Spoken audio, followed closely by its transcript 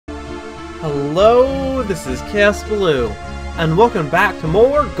Hello, this is Chaos Blue, and welcome back to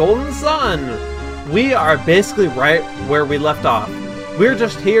more Golden Sun! We are basically right where we left off. We're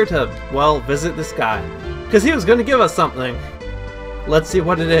just here to, well, visit this guy, because he was going to give us something. Let's see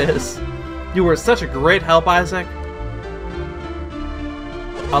what it is. You were such a great help, Isaac.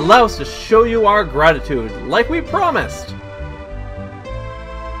 Allow us to show you our gratitude, like we promised!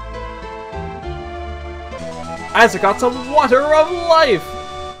 Isaac got some water of life!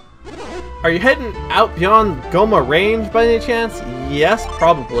 Are you heading out beyond Goma Range by any chance? Yes,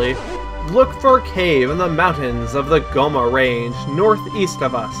 probably. Look for a cave in the mountains of the Goma Range, northeast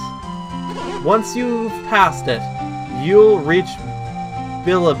of us. Once you've passed it, you'll reach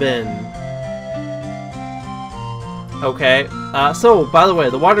Bilibin. Okay, so, by the way,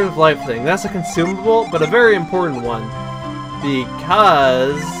 the Water of Life thing, that's a consumable, but a very important one.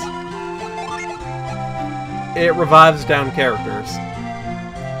 Because it revives down characters.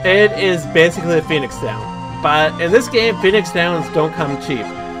 It is basically a Phoenix Down, but in this game, Phoenix Downs don't come cheap.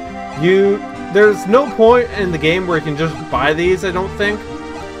 There's no point in the game where you can just buy these, I don't think.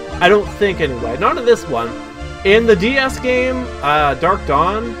 I don't think anyway, not in this one. In the DS game, Dark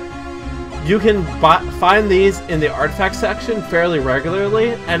Dawn, you can find these in the artifact section fairly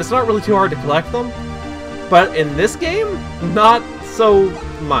regularly, and it's not really too hard to collect them. But in this game, not so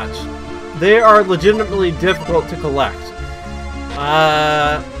much. They are legitimately difficult to collect.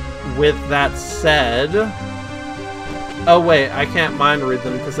 With that said... Oh wait, I can't mind read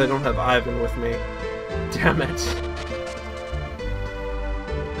them because I don't have Ivan with me. Damn it.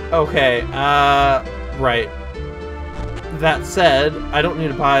 Okay, right. That said, I don't need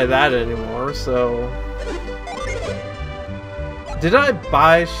to buy that anymore, so... Did I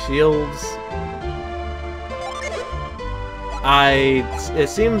buy shields? It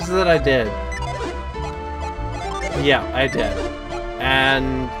seems that I did. Yeah, I did.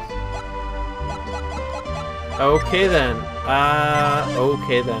 And... Okay then.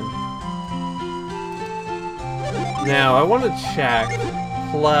 Okay then. Now, I want to check.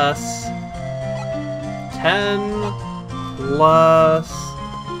 Plus... 10... Plus...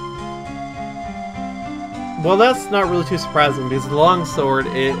 Well, that's not really too surprising, because the long sword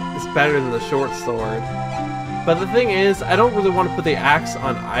is better than the short sword. But the thing is, I don't really want to put the axe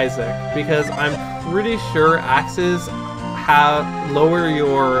on Isaac, because I'm pretty sure axes lower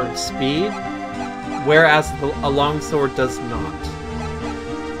your speed, whereas a longsword does not.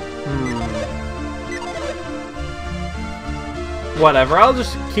 Whatever, I'll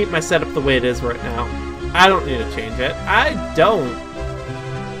just keep my setup the way it is right now. I don't need to change it. I don't.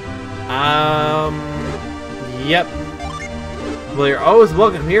 Yep. Well, you're always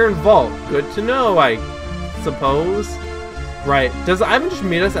welcome here in Vault. Good to know, I suppose. Right, does Ivan just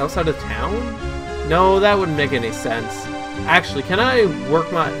meet us outside of town? No, that wouldn't make any sense. Actually, can I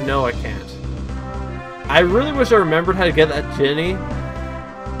work my... No, I can't. I really wish I remembered how to get that Ginny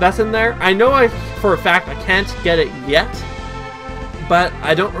that's in there. I know for a fact I can't get it yet, but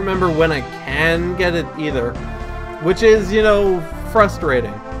I don't remember when I can get it either. Which is, you know,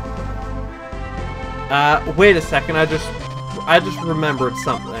 frustrating. Wait a second, I just remembered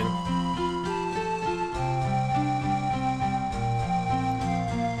something.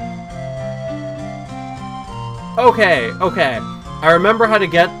 Okay. I remember how to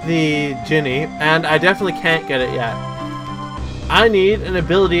get the Ginny, and I definitely can't get it yet. I need an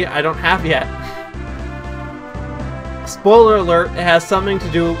ability I don't have yet. Spoiler alert, it has something to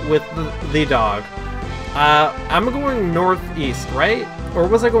do with the dog. I'm going northeast, right? Or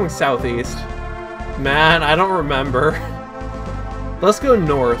was I going southeast? Man, I don't remember. Let's go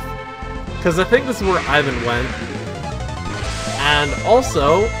north, because I think this is where Ivan went. And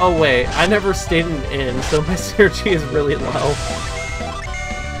also, oh wait, I never stayed in an inn, so my CRG is really low.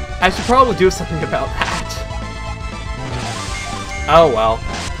 I should probably do something about that. Oh well.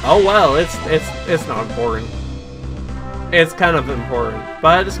 Oh well, it's not important. It's kind of important,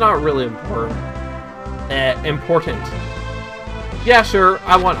 but it's not really important. Important. Yeah, sure,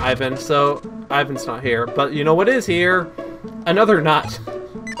 I want Ivan, so Ivan's not here. But you know what is here? Another nut.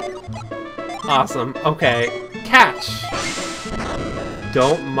 Awesome, okay. Catch!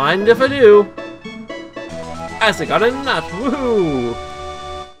 Don't mind if I do. Isaac got a nut, woohoo!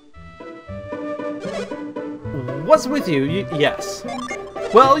 What's with you? Yes.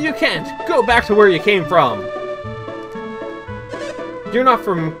 Well, you can't. Go back to where you came from. You're not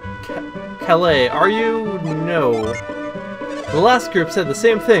from Calais, are you? No. The last group said the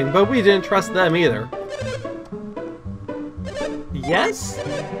same thing, but we didn't trust them either. Yes?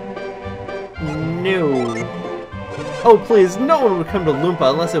 No. Oh please, no one would come to Loompa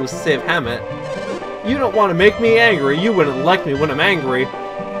unless it was to save Hammett. You don't want to make me angry. You wouldn't like me when I'm angry.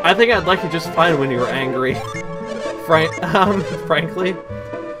 I think I'd like you just fine when you're angry. Frankly.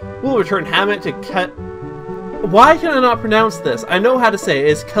 We'll return Hammett to cut. Why can I not pronounce this? I know how to say it.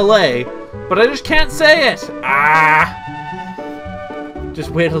 It's Calais, but I just can't say it! Ah!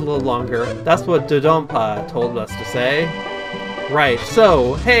 Just wait a little longer. That's what Dodonpa told us to say. Right,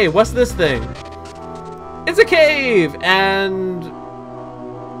 so, hey, what's this thing? It's a cave! And...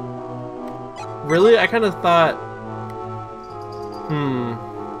 Really? I kind of thought...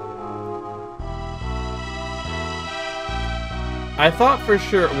 I thought for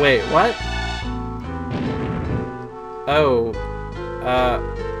sure... Wait, what? Oh.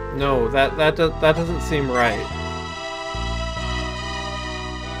 No, that doesn't seem right.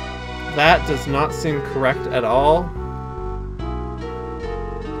 That does not seem correct at all.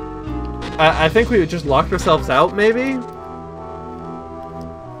 I think we just locked ourselves out, maybe?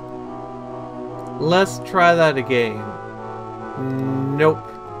 Let's try that again. Nope.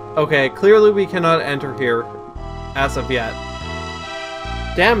 Okay, clearly we cannot enter here as of yet.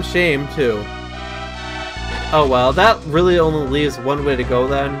 Damn shame, too. Oh well, that really only leaves one way to go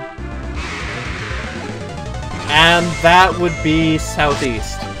then. And that would be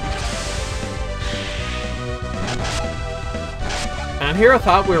southeast. And here I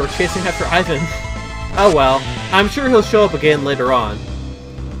thought we were chasing after Ivan. Oh well, I'm sure he'll show up again later on.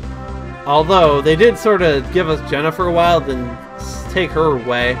 Although, they did sort of give us Jenna for a while, then take her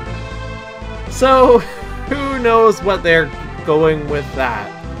away. So, who knows what they're going with that.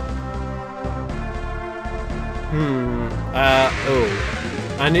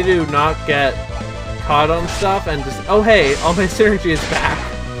 Oh. I need to not get caught on stuff and just... Oh hey, all my synergy is back.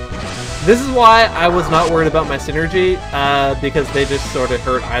 This is why I was not worried about my synergy, because they just sort of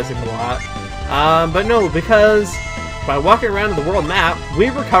hurt Isaac a lot. But no, because by walking around the world map, we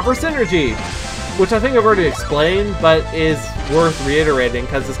recover synergy! Which I think I've already explained, but is worth reiterating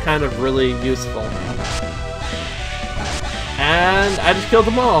because it's kind of really useful. And I just killed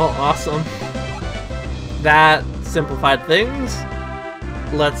them all. Awesome. That simplified things.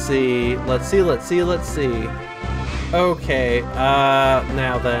 Let's see. Okay,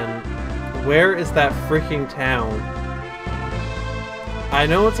 now then. Where is that freaking town? I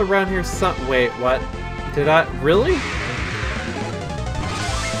know it's around here wait, what? Did I... Really?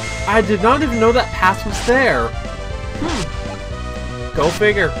 I did not even know that path was there. Go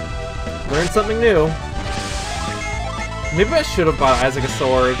figure. Learn something new. Maybe I should have bought Isaac a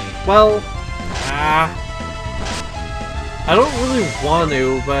sword. Well, I don't really want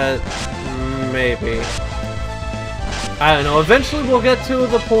to, but maybe. I don't know, eventually we'll get to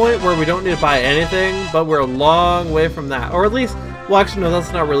the point where we don't need to buy anything, but we're a long way from that. Or at least, well actually no,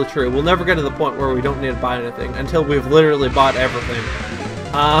 that's not really true. We'll never get to the point where we don't need to buy anything until we've literally bought everything.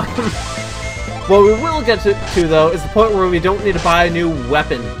 What we will get to though is the point where we don't need to buy new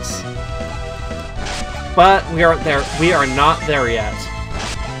weapons. But we are not there yet.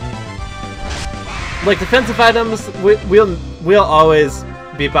 Like defensive items, we'll always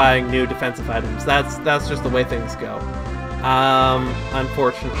be buying new defensive items. That's just the way things go.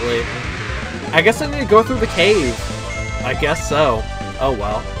 Unfortunately. I guess I need to go through the cave. I guess so. Oh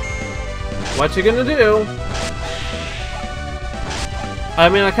well. What you gonna do? I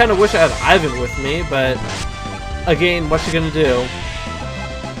mean, I kind of wish I had Ivan with me, but again, what you gonna do?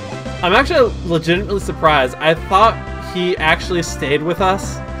 I'm actually legitimately surprised. I thought he actually stayed with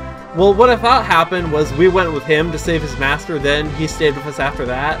us. Well, what I thought happened was we went with him to save his master, then he stayed with us after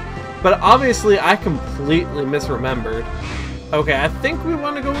that. But obviously, I completely misremembered. Okay, I think we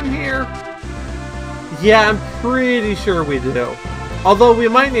want to go in here. Yeah, I'm pretty sure we do. Although we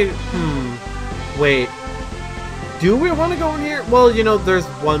might need... Wait. Do we want to go in here? Well, you know, there's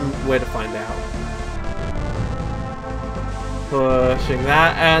one way to find out. Pushing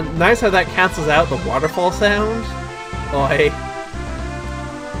that, and nice how that cancels out the waterfall sound. Oi.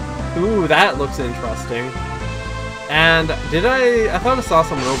 Ooh, that looks interesting. And did I thought I saw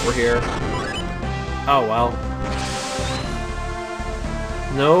someone over here. Oh well.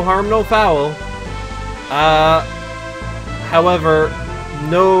 No harm, no foul. However,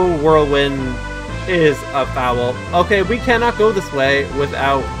 no whirlwind is a foul. Okay, we cannot go this way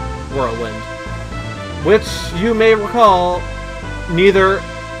without whirlwind. Which, you may recall, neither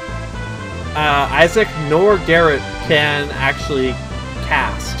Isaac nor Garrett can actually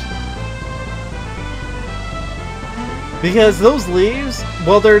cast. Because those leaves,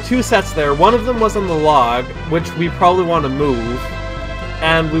 well, there are two sets there. One of them was on the log, which we probably want to move,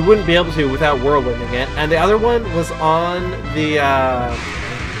 and we wouldn't be able to without whirlwinding it. And the other one was on the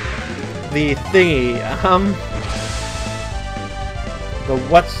thingy, the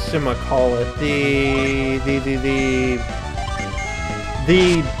whatchamacallit,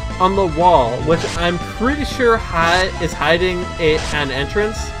 on the wall, which I'm pretty sure is hiding an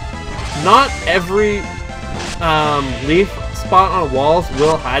entrance. Not every leaf spot on walls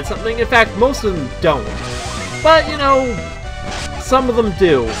will hide something. In fact, most of them don't. But, you know, some of them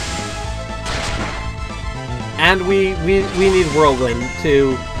do. And we need Whirlwind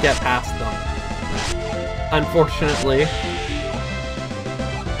to get past them. Unfortunately.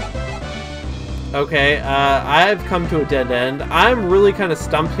 Okay, I've come to a dead end. I'm really kind of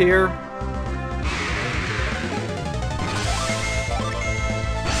stumped here.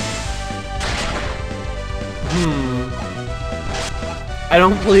 I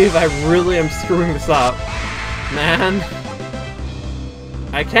don't believe I really am screwing this up. Man.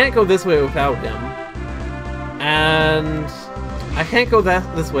 I can't go this way without him. And I can't go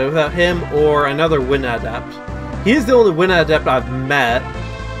this way without him or another Wind Adept. He's the only Wind Adept I've met.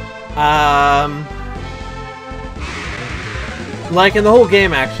 Like in the whole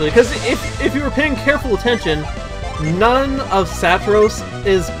game, actually, because if you were paying careful attention, none of Satros'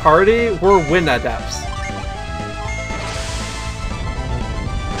 party were Wind Adepts.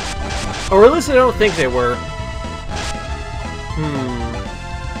 Or at least I don't think they were.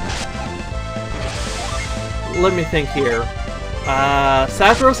 Let me think here.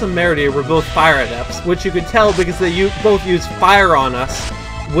 Satros and Merity were both Fire Adepts, which you could tell because they both used fire on us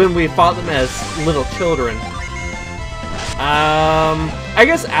when we fought them as little children. I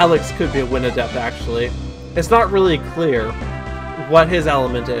guess Alex could be a Wind Adept, actually. It's not really clear what his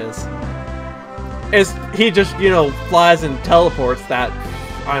element is. He just, you know, flies and teleports. That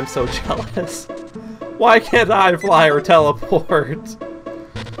I'm so jealous. Why can't I fly or teleport?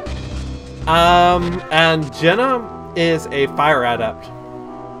 And Jenna is a Fire Adept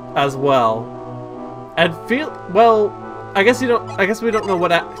as well. And I guess we don't know what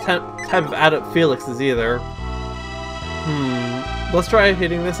type of adept Felix is either. Let's try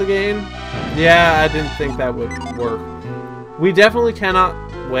hitting this again. Yeah, I didn't think that would work. We definitely cannot.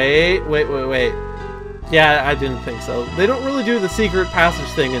 Wait. Yeah, I didn't think so. They don't really do the secret passage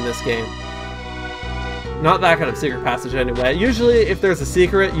thing in this game. Not that kind of secret passage anyway. Usually, if there's a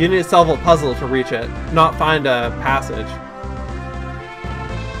secret, you need to solve a puzzle to reach it, not find a passage.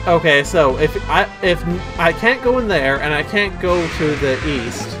 Okay, so if I can't go in there and I can't go to the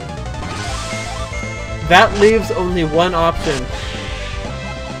east, that leaves only one option.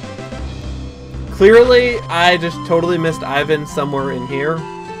 Clearly, I just totally missed Ivan somewhere in here.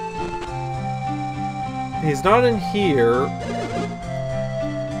 He's not in here.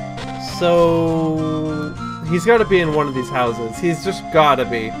 So he's got to be in one of these houses. He's just got to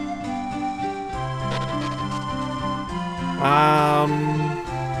be.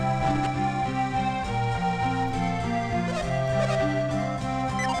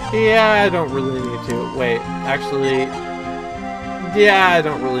 Yeah, I don't really need to. Wait, actually, yeah, I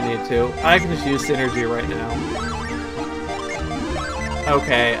don't really need to. I can just use Synergy right now.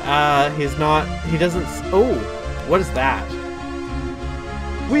 Okay, he doesn't, oh, what is that?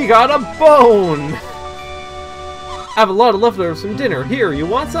 We got a bone! I have a lot of leftovers from dinner. Here, you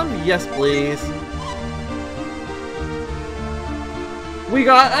want some? Yes, please. We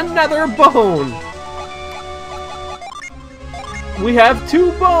got another bone! We have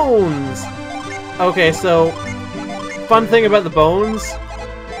 2 bones! Okay, so, fun thing about the bones,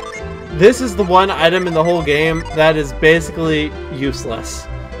 this is the one item in the whole game that is basically useless.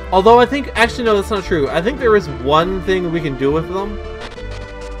 Although I think, actually no, that's not true. I think there is one thing we can do with them.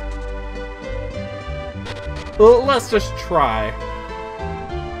 Well, let's just try.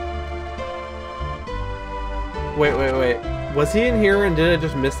 Wait. Was he in here and did I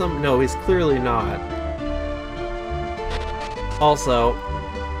just miss him? No, he's clearly not. Also,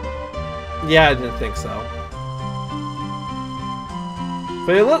 yeah, I didn't think so.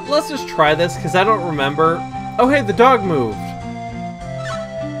 But let's just try this, because I don't remember. Oh, hey, the dog moved.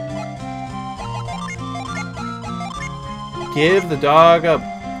 Give the dog a...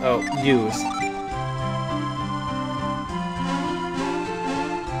 oh, use.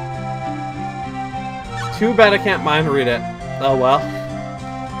 Too bad I can't mind read it. Oh, well.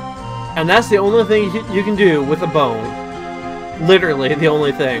 And that's the only thing you can do with a bone. Literally, the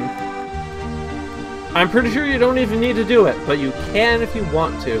only thing. I'm pretty sure you don't even need to do it, but you can if you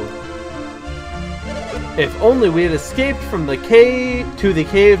want to. If only we had escaped from the cave to the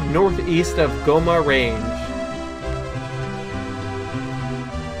cave northeast of Goma Range.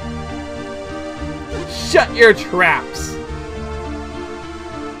 Shut your traps!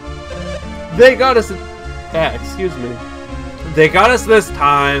 They got us... excuse me. They got us this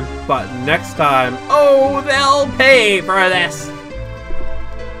time, but next time... oh, they'll pay for this!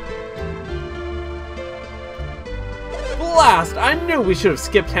 blast! I knew we should have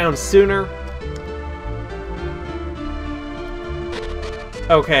skipped town sooner.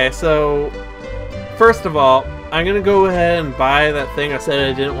 Okay, so first of all, I'm gonna go ahead and buy that thing I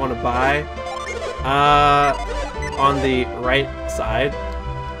said I didn't want to buy. On the right side.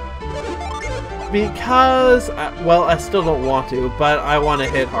 Because, well, I still don't want to, but I want to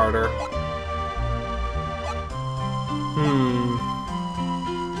hit harder.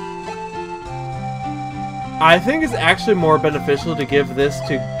 I think it's actually more beneficial to give this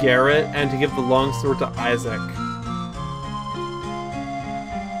to Garrett and to give the longsword to Isaac.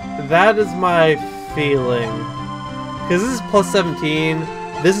 That is my feeling. Because this is plus 17,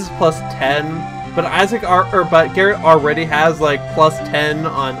 this is plus 10, but but Garrett already has like plus 10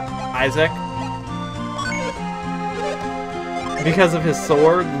 on Isaac. Because of his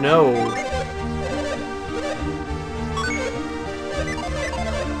sword? No.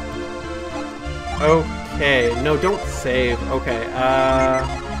 Okay, no, don't save. Okay,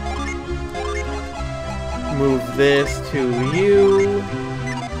 move this to you.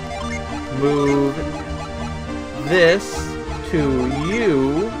 Move this to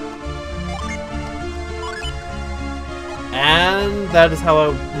you. And that is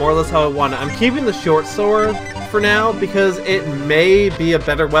how more or less how I want it. I'm keeping the short sword for now because it may be a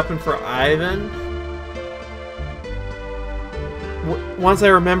better weapon for Ivan. Once I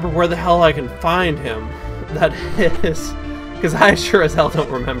remember where the hell I can find him, that is, because I sure as hell don't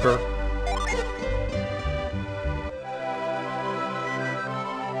remember.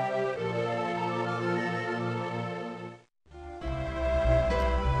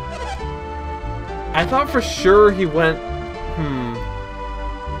 I thought for sure he went...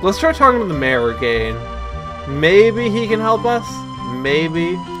 Let's try talking to the mayor again. Maybe he can help us?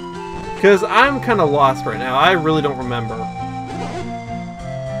 Maybe. Because I'm kind of lost right now. I really don't remember.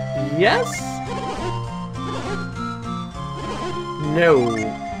 Yes? No.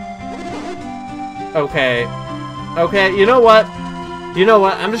 Okay. Okay, you know what? You know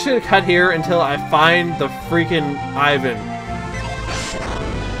what? I'm just gonna cut here until I find the freaking Ivan.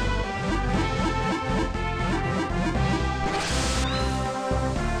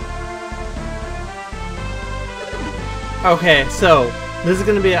 Okay, so this is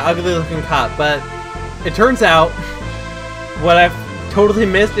gonna be an ugly looking cut, but it turns out what I've totally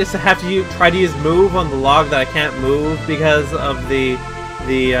missed is to have to try to use move on the log that I can't move because of the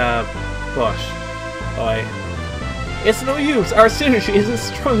bush. Boy. It's no use. Our synergy isn't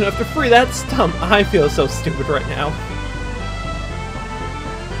strong enough to free that stump. I feel so stupid right now.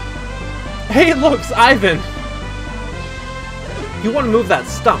 Hey, look, it's Ivan. You want to move that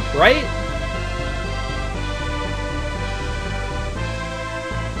stump, right?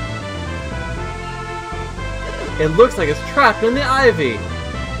 It looks like it's trapped in the ivy.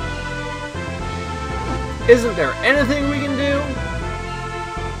 Isn't there anything we can do?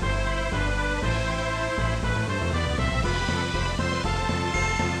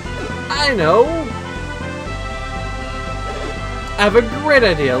 I know! I have a great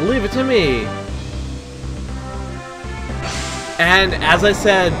idea, leave it to me! And as I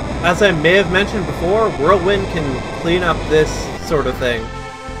said, as I may have mentioned before, Whirlwind can clean up this sort of thing.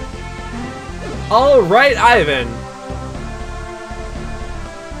 Alright, Ivan!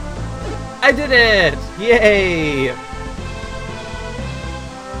 I did it! Yay!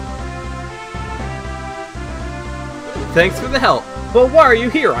 Thanks for the help. But why are you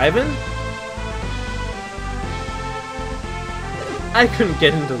here, Ivan? I couldn't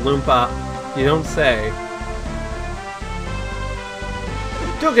get into Loompa. You don't say.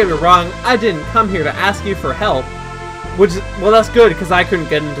 Don't get me wrong, I didn't come here to ask you for help. Which, well, that's good, because I couldn't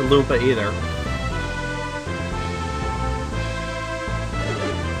get into Loompa either.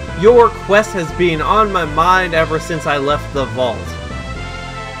 Your quest has been on my mind ever since I left the vault.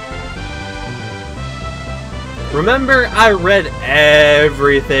 Remember, I read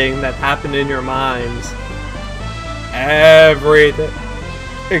everything that happened in your minds. Everything.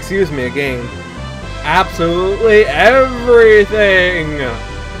 Excuse me again. Absolutely everything!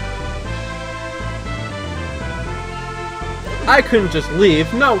 I couldn't just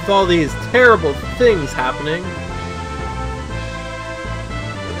leave, not with all these terrible things happening.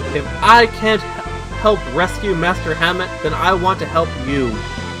 If I can't help rescue Master Hammett, then I want to help you.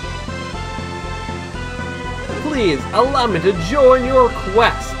 Please, allow me to join your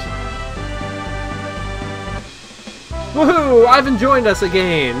quest. Woohoo! Ivan joined us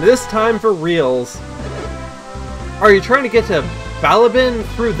again, this time for reals. Are you trying to get to Balabin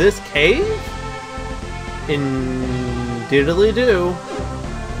through this cave? Indeedly-do.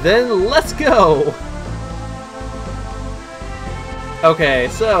 Then let's go! Okay,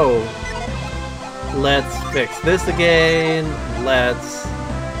 so Let's fix this again. Let's...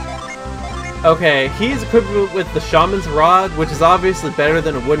 Okay, he's equipped with the Shaman's Rod, which is obviously better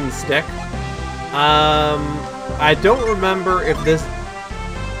than a wooden stick. I don't remember if this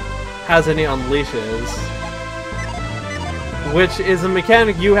has any unleashes, which is a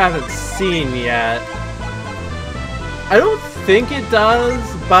mechanic you haven't seen yet. I don't think it does,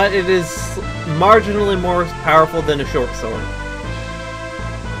 but it is marginally more powerful than a short sword.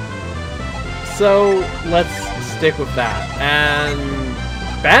 So let's stick with that. And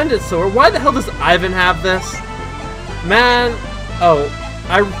Bandit Sword, why the hell does Ivan have this? Man, oh,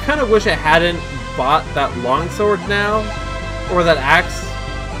 I kind of wish I hadn't bought that longsword now, or that axe,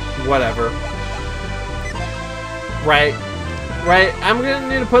 whatever. Right, I'm gonna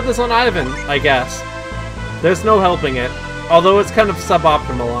need to put this on Ivan, I guess. There's no helping it, although it's kind of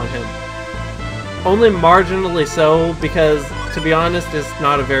suboptimal on him. Only marginally so, because, to be honest, it's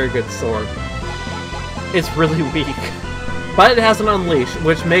not a very good sword. It's really weak. But it has an unleash,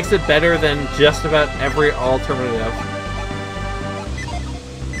 which makes it better than just about every alternative.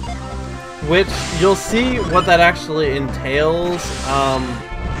 Which, you'll see what that actually entails,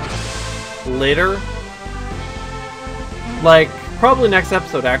 later. Like, probably next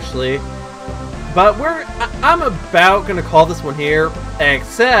episode, actually. But I'm about gonna call this one here,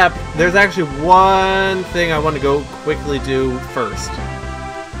 except there's actually one thing I want to go quickly do first.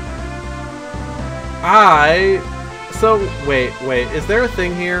 So, wait, is there a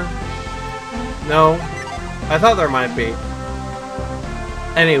thing here? No? I thought there might be.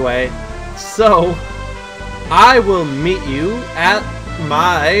 Anyway, so, I will meet you at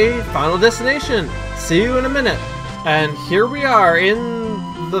my final destination. See you in a minute. And here we are in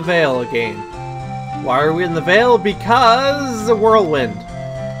the Vale again. Why are we in the Vale? Because the whirlwind.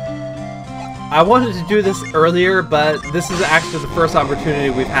 I wanted to do this earlier, but this is actually the first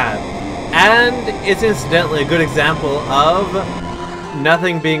opportunity we've had. And it's incidentally a good example of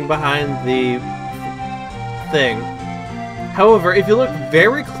nothing being behind the thing. However, if you look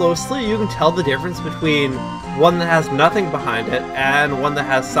very closely, you can tell the difference between one that has nothing behind it and one that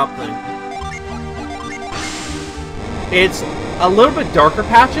has something. It's a little bit darker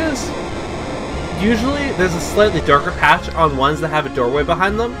patches. Usually, there's a slightly darker patch on ones that have a doorway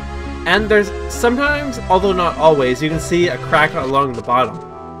behind them. And there's sometimes, although not always, you can see a crack along the bottom.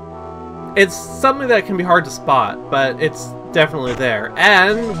 It's something that can be hard to spot, but it's definitely there.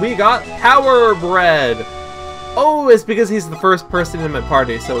 And we got Power Bread! Oh, it's because he's the first person in my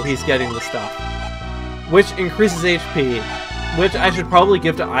party, so he's getting the stuff. Which increases HP, which I should probably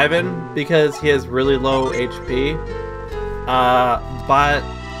give to Ivan, because he has really low HP. But...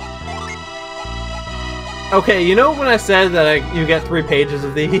 Okay, you know when I said that you get 3 pages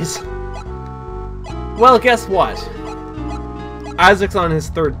of these? Well, guess what? Isaac's on his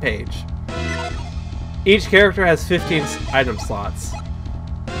 3rd page. Each character has 15 item slots.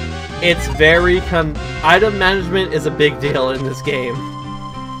 It's very item management is a big deal in this game.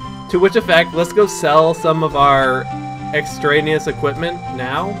 To which effect, let's go sell some of our extraneous equipment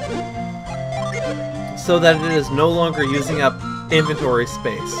now, so that it is no longer using up inventory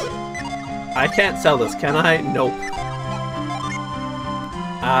space. I can't sell this, can I? Nope.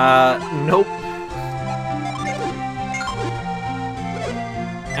 Nope.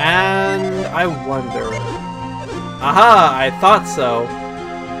 And I wonder... Aha! I thought so.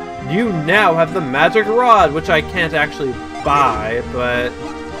 You now have the magic rod, which I can't actually buy, but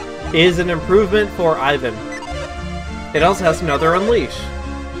is an improvement for Ivan. It also has another unleash.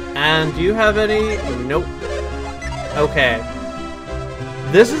 And do you have any? Nope. Okay.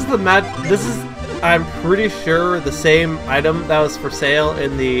 This is I'm pretty sure the same item that was for sale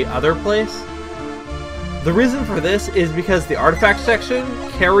in the other place. The reason for this is because the artifact section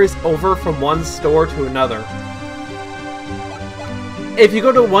carries over from one store to another. If you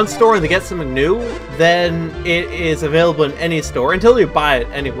go to one store and they get something new, then it is available in any store, until you buy it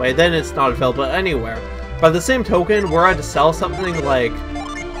anyway, then it's not available anywhere. By the same token, were I to sell something like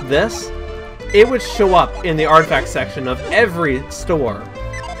this, it would show up in the artifact section of every store.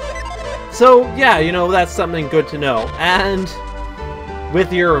 So yeah, you know, that's something good to know. And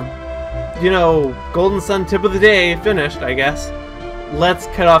with your, you know, Golden Sun tip of the day finished, I guess, let's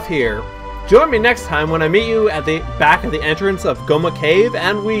cut off here. Join me next time when I meet you at the back of the entrance of Goma Cave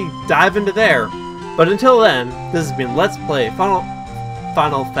and we dive into there. But until then, this has been Let's Play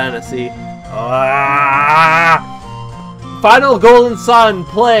Final Fantasy. Final Golden Sun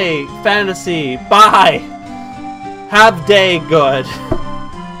Play Fantasy. Bye! Have day good.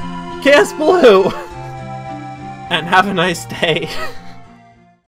 Kiss Blue! And have a nice day.